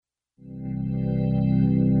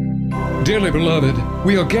Dearly beloved,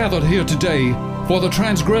 we are gathered here today for the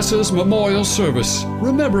Transgressors Memorial Service,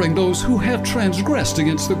 remembering those who have transgressed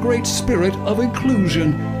against the great spirit of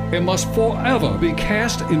inclusion and must forever be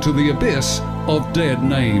cast into the abyss of dead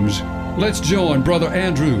names. Let's join Brother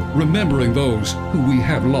Andrew remembering those who we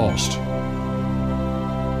have lost.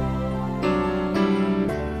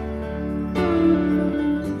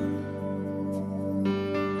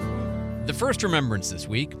 The first remembrance this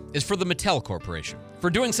week is for the Mattel Corporation for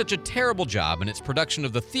doing such a terrible job in its production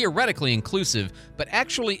of the theoretically inclusive but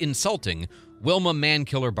actually insulting Wilma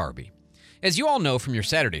Man-Killer Barbie. As you all know from your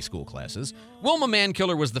Saturday school classes, Wilma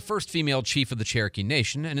Man-Killer was the first female chief of the Cherokee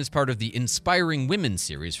Nation and is part of the Inspiring Women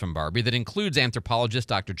series from Barbie that includes anthropologist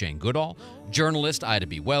Dr. Jane Goodall, journalist Ida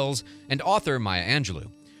B. Wells, and author Maya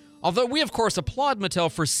Angelou. Although we, of course, applaud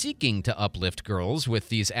Mattel for seeking to uplift girls with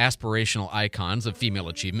these aspirational icons of female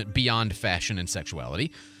achievement beyond fashion and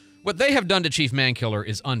sexuality, what they have done to Chief Man-Killer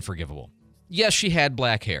is unforgivable. Yes, she had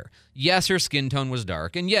black hair. Yes, her skin tone was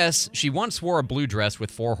dark. And yes, she once wore a blue dress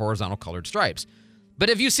with 4 horizontal colored stripes. But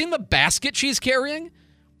have you seen the basket she's carrying?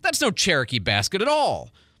 That's no Cherokee basket at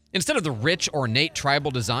all. Instead of the rich, ornate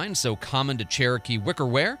tribal design so common to Cherokee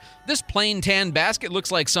wickerware, this plain tan basket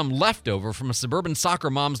looks like some leftover from a suburban soccer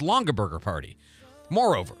mom's Longaburger party.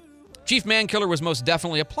 Moreover, Chief Man-Killer was most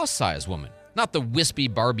definitely a plus-size woman, not the wispy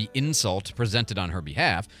Barbie insult presented on her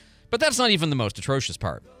behalf, but that's not even the most atrocious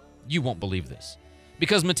part. You won't believe this.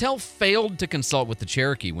 Because Mattel failed to consult with the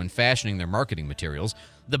Cherokee when fashioning their marketing materials,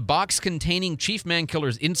 the box containing Chief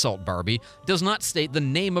Man-Killer's insult Barbie does not state the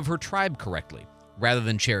name of her tribe correctly. Rather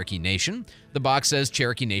than Cherokee Nation, the box says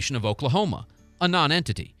Cherokee Nation of Oklahoma, a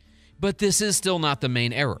non-entity. But this is still not the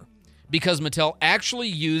main error, because Mattel actually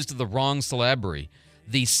used the wrong syllabary,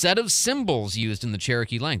 the set of symbols used in the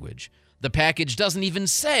Cherokee language. The package doesn't even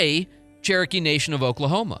say Cherokee Nation of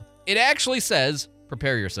Oklahoma. It actually says,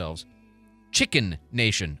 prepare yourselves, Chicken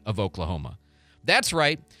Nation of Oklahoma. That's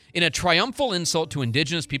right. In a triumphal insult to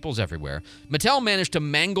indigenous peoples everywhere, Mattel managed to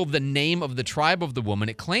mangle the name of the tribe of the woman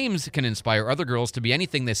it claims can inspire other girls to be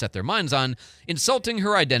anything they set their minds on, insulting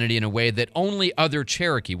her identity in a way that only other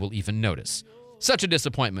Cherokee will even notice. Such a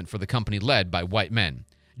disappointment for the company led by white men.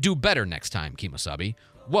 Do better next time, Kemosabe.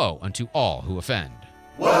 Woe unto all who offend.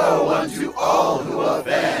 Woe unto all who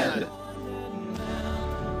offend.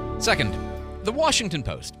 Second, the Washington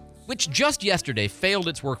Post, which just yesterday failed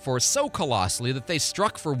its workforce so colossally that they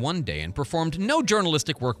struck for one day and performed no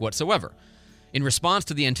journalistic work whatsoever. In response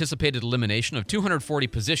to the anticipated elimination of 240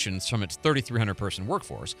 positions from its 3,300-person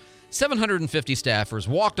workforce, 750 staffers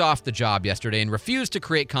walked off the job yesterday and refused to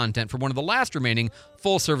create content for one of the last remaining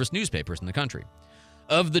full-service newspapers in the country.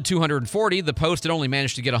 Of the 240, the Post had only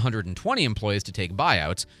managed to get 120 employees to take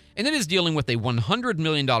buyouts, and it is dealing with a $100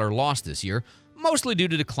 million loss this year, mostly due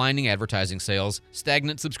to declining advertising sales,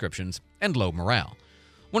 stagnant subscriptions, and low morale.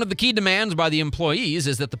 One of the key demands by the employees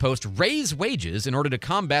is that the Post raise wages in order to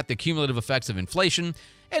combat the cumulative effects of inflation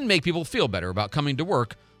and make people feel better about coming to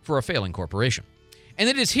work for a failing corporation. And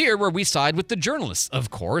it is here where we side with the journalists, of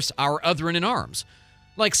course, our othering in arms.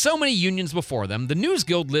 Like so many unions before them, the News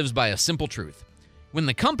Guild lives by a simple truth. When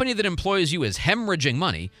the company that employs you is hemorrhaging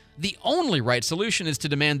money, the only right solution is to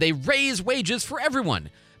demand they raise wages for everyone,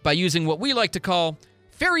 by using what we like to call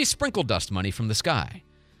fairy sprinkle dust money from the sky.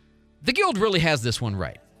 The Guild really has this one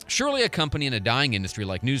right. Surely a company in a dying industry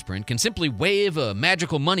like newsprint can simply wave a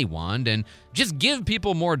magical money wand and just give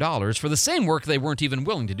people more dollars for the same work they weren't even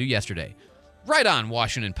willing to do yesterday. Right on,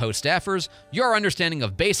 Washington Post staffers. Your understanding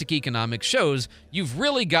of basic economics shows you've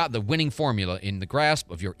really got the winning formula in the grasp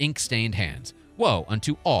of your ink-stained hands. Woe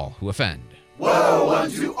unto all who offend. Woe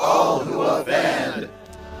unto all who offend.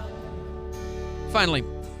 Finally,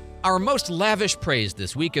 our most lavish praise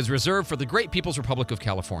this week is reserved for the great People's Republic of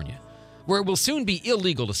California, where it will soon be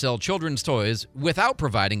illegal to sell children's toys without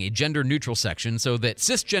providing a gender-neutral section so that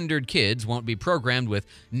cisgendered kids won't be programmed with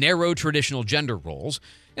narrow traditional gender roles,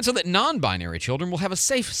 and so that non-binary children will have a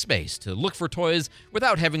safe space to look for toys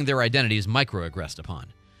without having their identities microaggressed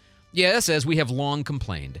upon. Yes, as we have long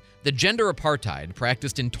complained, the gender apartheid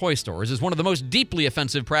practiced in toy stores is one of the most deeply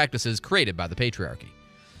offensive practices created by the patriarchy.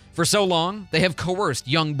 For so long, they have coerced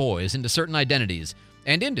young boys into certain identities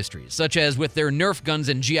and industries, such as with their Nerf guns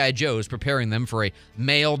and G.I. Joes preparing them for a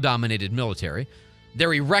male-dominated military,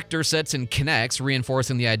 their erector sets and Kinects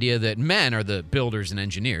reinforcing the idea that men are the builders and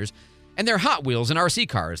engineers, and their Hot Wheels and RC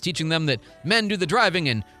cars teaching them that men do the driving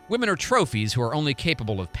and women are trophies who are only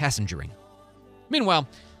capable of passengering. Meanwhile,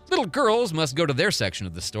 little girls must go to their section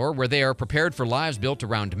of the store where they are prepared for lives built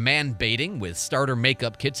around man-baiting with starter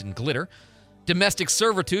makeup kits and glitter, domestic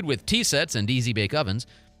servitude with tea sets and easy-bake ovens,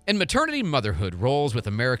 and maternity motherhood roles with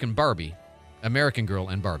American Girl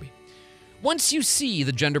and Barbie. Once you see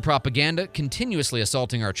the gender propaganda continuously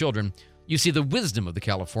assaulting our children, you see the wisdom of the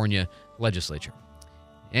California legislature.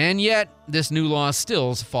 And yet, this new law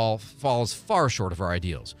still falls far short of our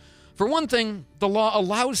ideals. For one thing, the law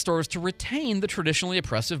allows stores to retain the traditionally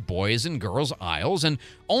oppressive boys and girls aisles and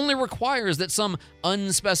only requires that some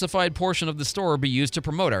unspecified portion of the store be used to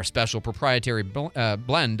promote our special proprietary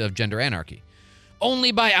blend of gender anarchy.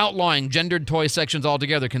 Only by outlawing gendered toy sections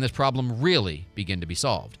altogether can this problem really begin to be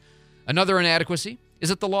solved. Another inadequacy is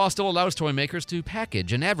that the law still allows toy makers to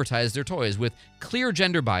package and advertise their toys with clear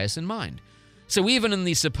gender bias in mind. So even in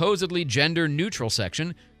the supposedly gender-neutral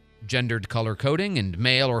section, gendered color coding and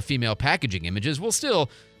male or female packaging images will still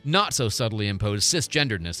not so subtly impose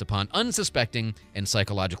cisgenderedness upon unsuspecting and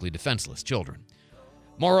psychologically defenseless children.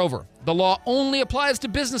 Moreover, the law only applies to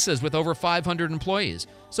businesses with over 500 employees,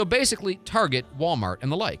 so basically Target, Walmart,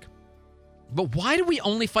 and the like. But why do we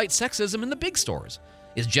only fight sexism in the big stores?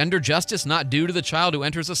 Is gender justice not due to the child who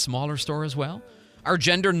enters a smaller store as well? Are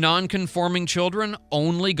gender non-conforming children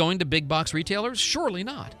only going to big box retailers? Surely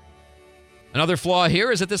not. Another flaw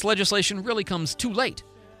here is that this legislation really comes too late.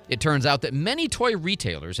 It turns out that many toy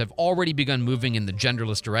retailers have already begun moving in the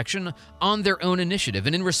genderless direction on their own initiative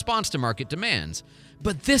and in response to market demands.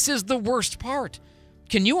 But this is the worst part.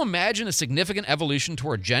 Can you imagine a significant evolution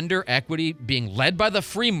toward gender equity being led by the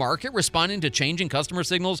free market responding to changing customer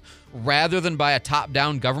signals rather than by a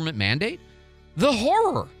top-down government mandate? The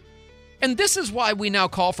horror! And this is why we now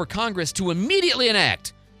call for Congress to immediately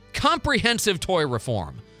enact comprehensive toy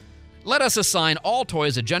reform. Let us assign all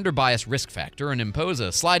toys a gender-biased risk factor and impose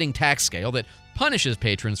a sliding tax scale that punishes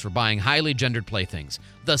patrons for buying highly gendered playthings,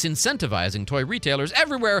 thus incentivizing toy retailers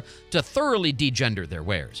everywhere to thoroughly degender their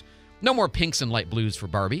wares. No more pinks and light blues for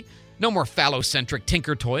Barbie, no more phallocentric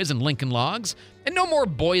Tinker toys and Lincoln Logs, and no more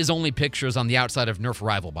boys-only pictures on the outside of Nerf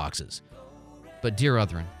rival boxes. But dear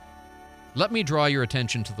Othrin, let me draw your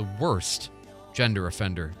attention to the worst gender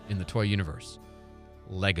offender in the toy universe,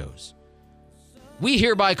 Legos. We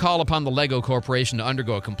hereby call upon the Lego Corporation to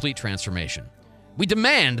undergo a complete transformation. We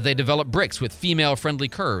demand they develop bricks with female-friendly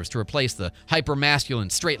curves to replace the hyper-masculine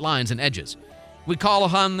straight lines and edges. We call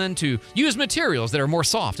upon them to use materials that are more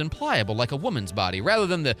soft and pliable like a woman's body rather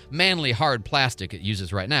than the manly hard plastic it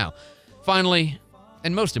uses right now. Finally,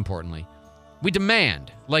 and most importantly, we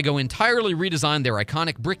demand Lego entirely redesign their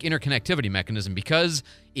iconic brick interconnectivity mechanism because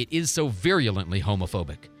it is so virulently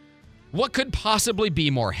homophobic. What could possibly be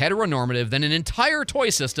more heteronormative than an entire toy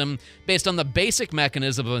system based on the basic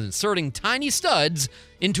mechanism of inserting tiny studs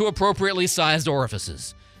into appropriately sized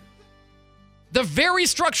orifices? The very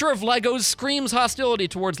structure of Legos screams hostility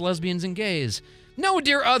towards lesbians and gays. No,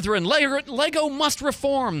 dear Othrin, Lego must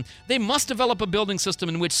reform. They must develop a building system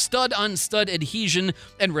in which stud-on-stud adhesion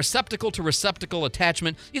and receptacle-to-receptacle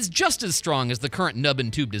attachment is just as strong as the current nub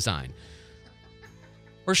and tube design.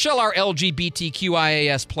 Or shall our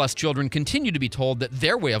LGBTQIAS plus children continue to be told that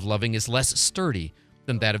their way of loving is less sturdy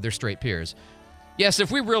than that of their straight peers? Yes,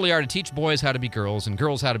 if we really are to teach boys how to be girls and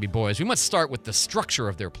girls how to be boys, we must start with the structure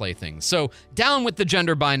of their playthings. So down with the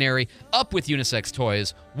gender binary, up with unisex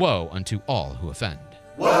toys, woe unto all who offend.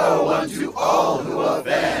 Woe unto all who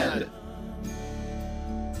offend.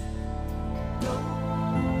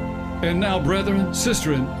 And now, brethren,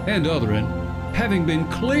 sisterin, and otherin, having been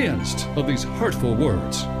cleansed of these hurtful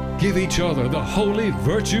words, give each other the holy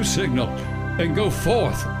virtue signal, and go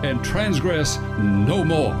forth and transgress no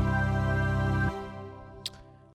more.